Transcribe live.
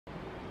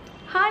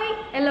Hi,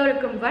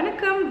 எல்லோருக்கும்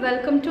வணக்கம்.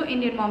 Welcome to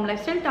Indian Mom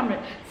Lifestyle Tamil.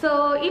 So,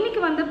 இன்னைக்கு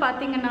வந்து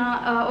பாத்தீங்கன்னா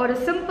ஒரு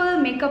simple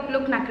makeup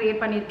look நான் create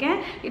பண்ணிருக்கேன்.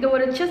 இது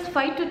ஒரு just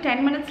 5 to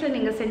 10 minutesல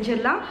நீங்க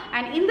செஞ்சிரலாம்.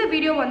 And இந்த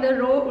வீடியோ வந்து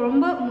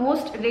ரொம்ப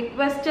most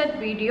requested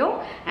video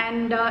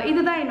and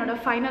இதுதான் என்னோட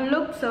final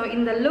look. So,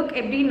 இந்த look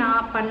எப்படி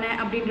நான்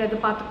பண்ணேன் அப்படின்றது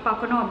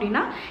பார்க்கணும்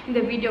அப்படினா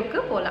இந்த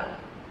வீடியோக்கு போலாம்.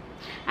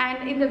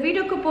 And இந்த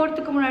வீடியோக்கு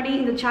போறதுக்கு முன்னாடி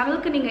இந்த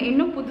சேனலுக்கு நீங்க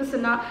இன்னும்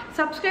புதுசுனா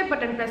subscribe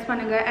button press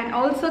பண்ணுங்க and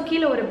also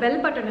கீழ ஒரு bell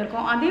button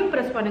இருக்கும் அதையும்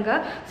press பண்ணுங்க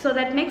so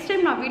that next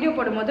time நான் வீடியோ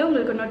போடும்போது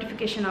உங்களுக்கு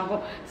notification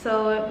ஆகும். So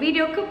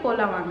வீடியோக்கு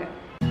போலாம் வாங்க.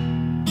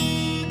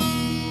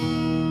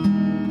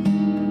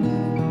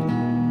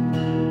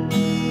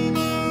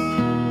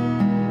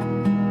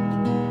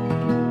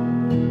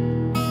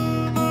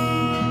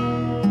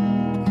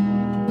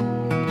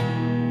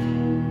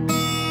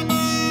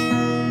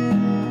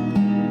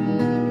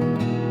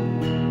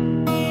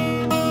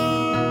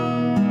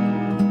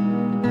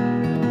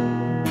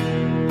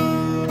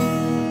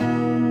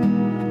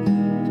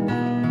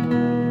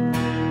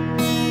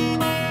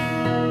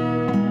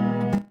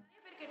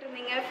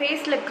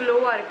 ஃபேஸ்ல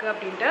க்ளோவா இருக்கு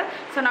அப்படிட்டு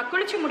சோ நான்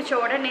குளிச்சு முடிச்ச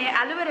உடனே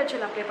அலோவேரா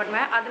ஜெல் அப்ளை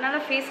பண்ணுவேன் அதனால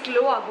ஃபேஸ்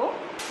க்ளோ ஆகும்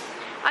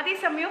அதே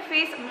சமயம்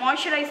ஃபேஸ்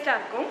மாய்ஸ்சரைஸ்டா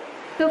இருக்கும்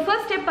So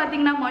first step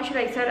பாத்தீங்கன்னா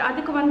மாய்ஸ்சரைசர்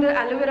அதுக்கு வந்து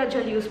அலோவேரா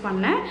ஜெல் யூஸ்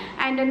பண்ணேன்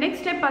and next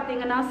step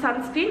பாத்தீங்கன்னா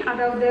sunscreen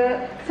அதாவது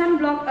sun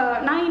block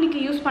நான்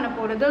இன்னைக்கு யூஸ் பண்ண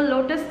போறது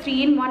Lotus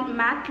 3-in-1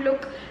 matte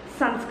look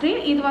sunscreen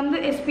இது வந்து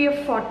SPF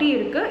 40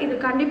 இருக்கு இது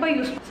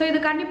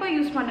கண்டிப்பா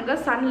யூஸ் பண்ணுங்க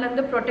sunல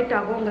இருந்து protect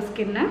ஆகும் உங்க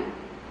skin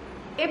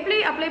எப்படி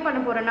அப்ளை பண்ண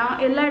போறேன்னா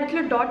எல்லா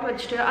இடத்துலயும் டாட்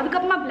வச்சிட்டு அதுக்கு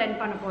அப்புறமா blend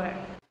பண்ண போறேன்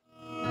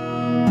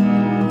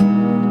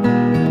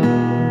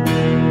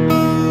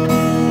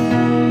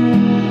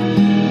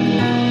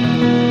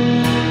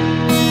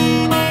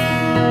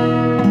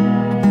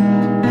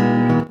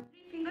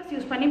fingers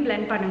யூஸ் பண்ணி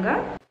blend பண்ணுங்க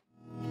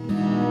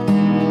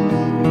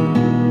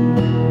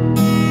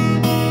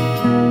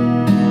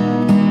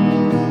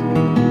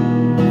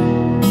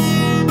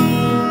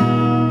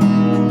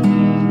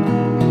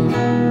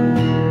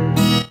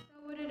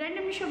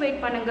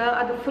பண்ணுங்க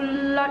அது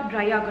ஃபுல்லா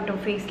dry ஆகட்டும்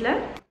ஃபேஸ்ல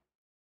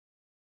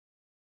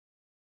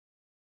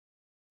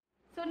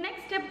So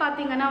next step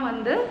பாத்தீங்கன்னா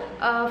வந்து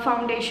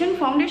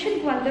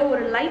ஃபவுண்டேஷனுக்கு வந்து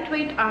ஒரு லைட்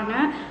வெயிட்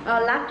ஆன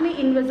Lakme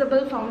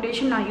Invisible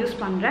ஃபவுண்டேஷன் நான்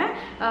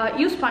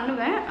யூஸ்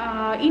பண்ணுவேன்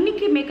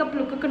இன்னைக்கு மேக்கப்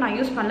லுக்குக்கு நான்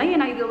யூஸ் பண்ணல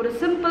ஏனா இது ஒரு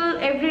simple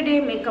everyday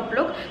makeup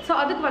look so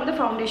அதுக்கு வந்து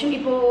ஃபவுண்டேஷன்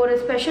இப்போ ஒரு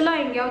ஸ்பெஷலா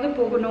எங்கயாவது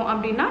போகணும்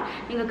அப்படினா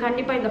நீங்க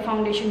கண்டிப்பா இந்த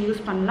ஃபவுண்டேஷன்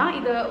யூஸ் பண்ணலாம்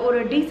இது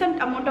ஒரு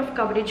டீசன்ட் அமௌண்ட் ஆஃப்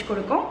கவரேஜ்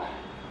கொடுக்கும்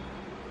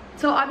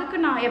So அதுக்கு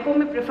நான்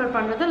எப்பவுமே ப்ரிஃபர்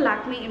பண்றது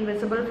Lakme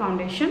Invisible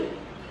ஃபவுண்டேஷன்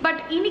பட்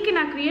இன்னைக்கு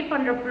நான் கிரியேட்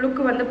பண்ற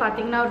லுக் வந்து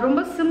பாத்தீங்கன்னா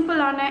ரொம்ப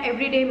சிம்பிளான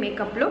everyday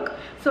makeup look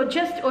so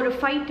just ஒரு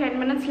 5-10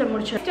 மினிட்ஸ்ல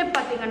முடிச்ச ஸ்டெப்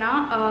பாத்தீங்கன்னா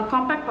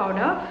காம்பேக்ட்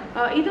பவுடர்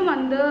இது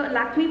வந்து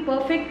Lakme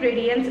Perfect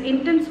Radiance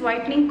Intense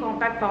Whitening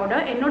compact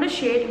powder என்னோட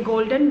ஷேட்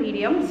கோல்டன்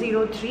மீடியம்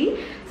 03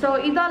 ஸோ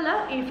இதால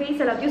என்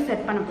ஃபேஸ் எல்லாத்தையும்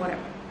செட் பண்ண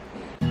போறேன்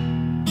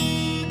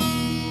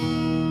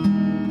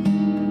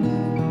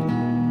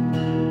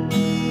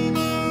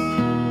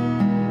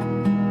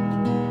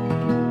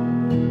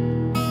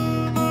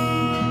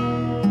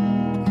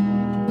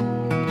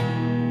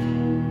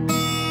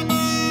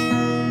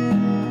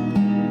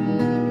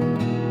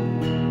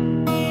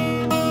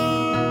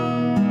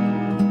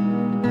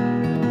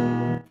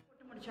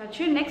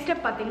Next step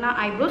பாத்தீங்கன்னா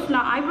eyebrows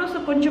நான் eyebrows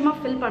கொஞ்சமா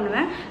fill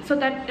பண்ணுவேன் so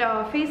that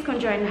face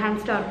கொஞ்சம்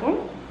enhanced இருக்கும்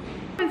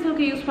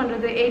பென்சிலுக்கு யூஸ்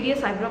பண்றது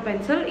ADS eyebrow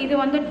pencil இது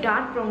வந்து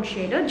dark brown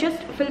shade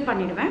just fill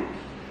பண்ணிடுவேன்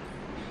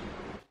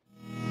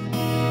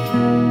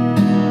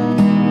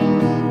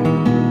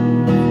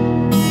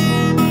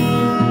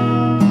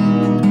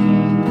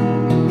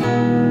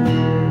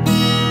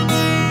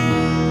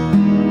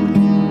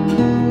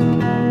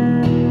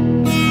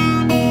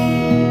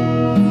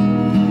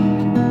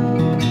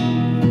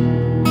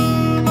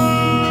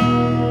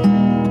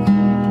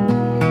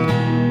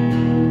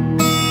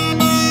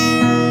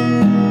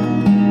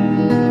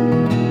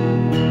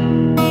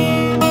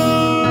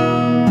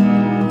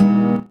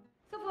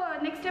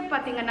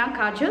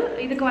KAJAL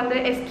இதுக்கு வந்து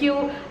SQ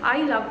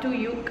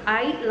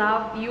I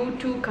love you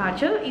too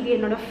KAJAL இது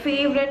என்னோட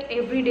ஃபேவரட்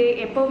எவ்ரிடே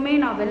எப்பவுமே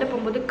நான் வெளிய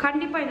போகும்போது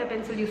கண்டிப்பா இந்த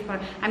பென்சில் யூஸ்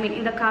பண்ண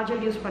இந்த KAJAL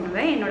யூஸ்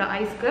பண்ணுவேன் என்னோட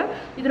ஐஸ்க்கு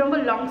இது ரொம்ப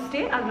லாங்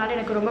ஸ்டே அதனால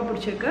எனக்கு ரொம்ப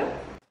பிடிச்சிருக்கு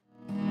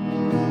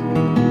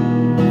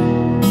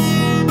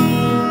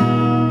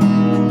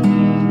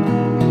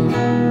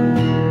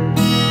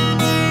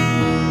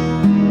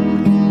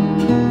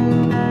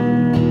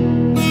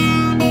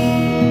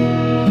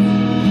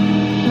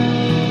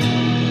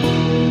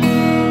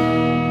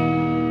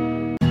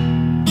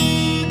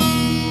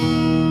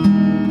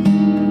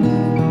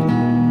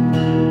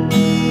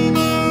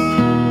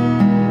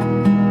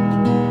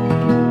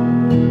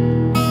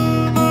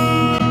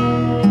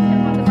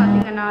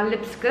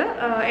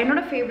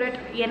என்னோட ஃபேவரட்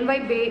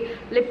NYB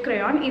lip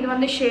crayon இது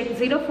வந்து ஷேட்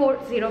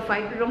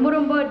 0405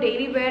 ரொம்ப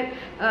டெய்லி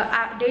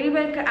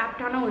வேர்க்கு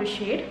ஆப்டான ஒரு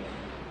ஷேட்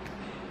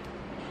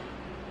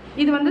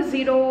இது வந்து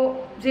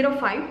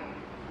 005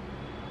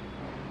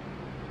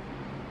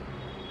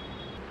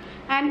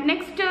 And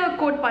next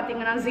code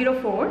pathina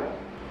 04.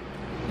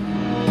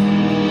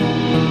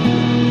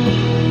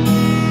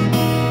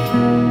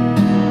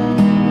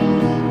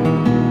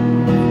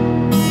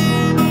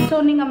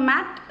 நீங்கள்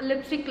மேட்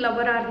லிப்ஸ்டிக்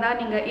லவராக இருந்தால்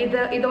நீங்கள்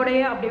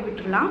இதோடையே அப்படியே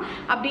விட்டுடலாம்.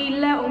 அப்படி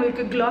இல்லை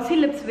உங்களுக்கு க்ளாஸி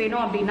லிப்ஸ்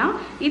வேணும் அப்படின்னா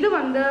இது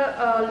வந்து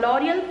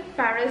L'Oréal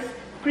Paris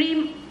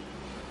cream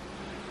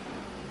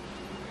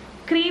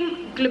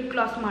lip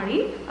gloss மாதிரி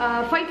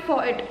ஃபைட்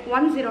ஃபார் இட்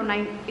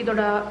 109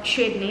 இதோட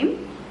ஷேட் நேம்.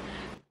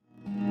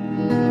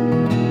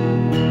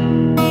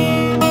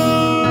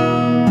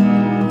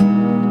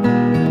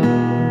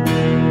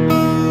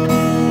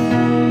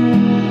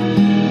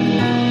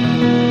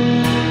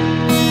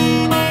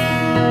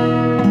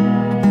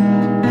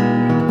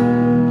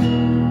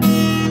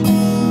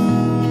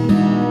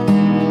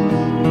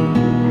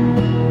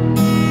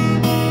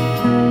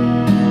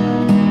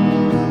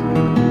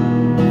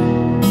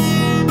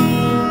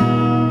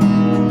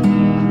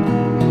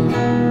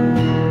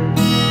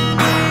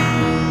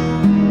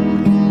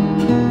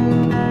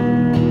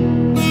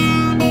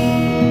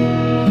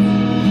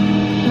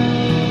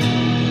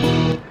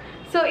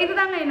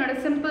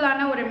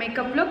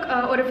 மேக்கப் லுக்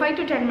ஒரு 5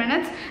 to 10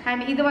 minutes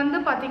அண்ட் இது வந்து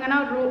பார்த்தீங்கன்னா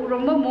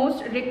ரொம்ப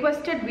மோஸ்ட்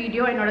ரிக்வெஸ்டட்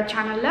வீடியோ என்னோட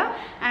சேனலில்.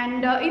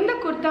 அண்ட் இந்த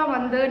குர்தா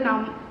வந்து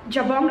நான்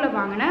ஜபாங்கில்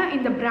வாங்கினேன்.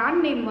 இந்த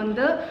பிராண்ட் நேம்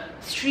வந்து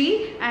ஸ்ரீ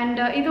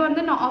அண்ட் இது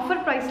வந்து நான்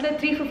ஆஃபர் ப்ரைஸில்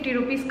 350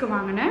 rupeesக்கு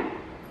வாங்கினேன்.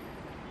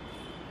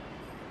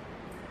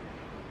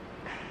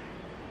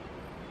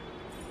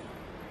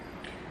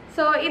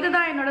 ஸோ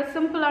இதுதான் என்னோட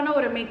சிம்பிளான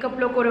ஒரு மேக்கப்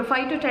லுக். ஒரு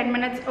 5 to 10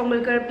 minutes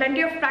உங்களுக்கு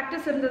plenty ஆஃப்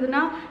ப்ராக்டிஸ்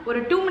இருந்ததுன்னா ஒரு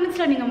 2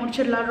 minutesல நீங்கள்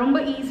முடிச்சிடலாம். ரொம்ப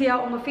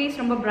ஈஸியாக உங்கள் ஃபேஸ்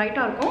ரொம்ப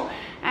பிரைட்டாக இருக்கும்.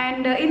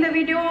 அண்ட் இந்த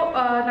வீடியோ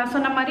நான்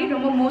சொன்ன மாதிரி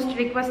ரொம்ப மோஸ்ட்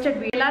ரிக்வெஸ்டட்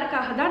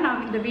எல்லாருக்காக தான்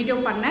நான் இந்த வீடியோ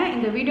பண்ணேன்.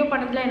 இந்த வீடியோ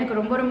பண்ணதில் எனக்கு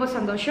ரொம்ப ரொம்ப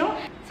சந்தோஷம்.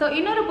 ஸோ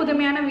இன்னொரு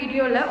புதுமையான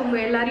வீடியோவில்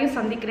உங்கள் எல்லாரையும்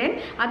சந்திக்கிறேன்.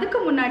 அதுக்கு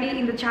முன்னாடி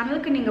இந்த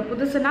சேனலுக்கு நீங்கள்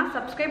புதுசுனா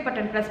சப்ஸ்கிரைப்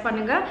பட்டன் ப்ரெஸ்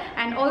பண்ணுங்கள்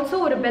அண்ட் ஆல்சோ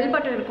ஒரு பெல்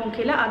பட்டன் இருக்கும்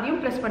கீழே,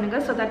 அதையும் ப்ரெஸ்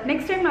பண்ணுங்கள். ஸோ தட்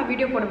நெக்ஸ்ட் டைம் நான்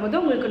வீடியோ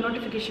போடும்போது உங்களுக்கு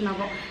நோட்டிஃபிகேஷன்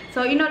ஆகும்.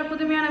 ஸோ இன்னொரு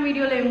புதுமையான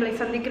வீடியோவில் உங்களை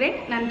சந்திக்கிறேன்.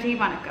 நன்றி,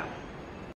 வணக்கம்.